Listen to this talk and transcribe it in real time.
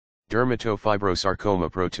Dermatofibrosarcoma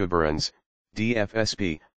protuberans,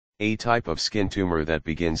 DFSP, a type of skin tumor that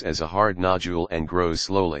begins as a hard nodule and grows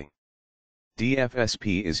slowly.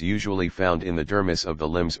 DFSP is usually found in the dermis of the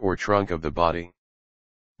limbs or trunk of the body.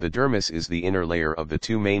 The dermis is the inner layer of the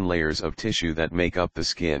two main layers of tissue that make up the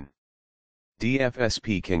skin.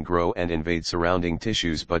 DFSP can grow and invade surrounding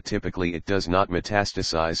tissues, but typically it does not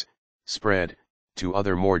metastasize, spread, to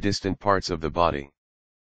other more distant parts of the body.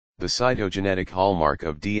 The cytogenetic hallmark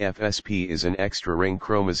of DFSP is an extra ring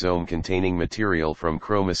chromosome containing material from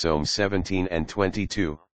chromosomes 17 and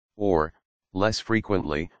 22, or, less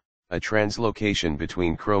frequently, a translocation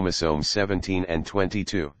between chromosomes 17 and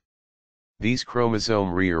 22. These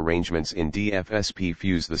chromosome rearrangements in DFSP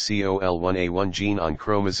fuse the COL1A1 gene on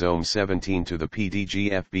chromosome 17 to the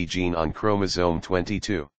PDGFB gene on chromosome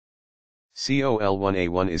 22.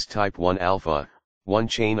 COL1A1 is type 1 alpha, one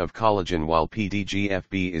chain of collagen, while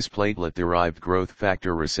PDGFB is platelet-derived growth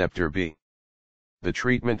factor receptor B. The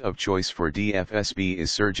treatment of choice for DFSP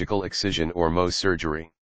is surgical excision or Mohs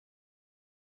surgery.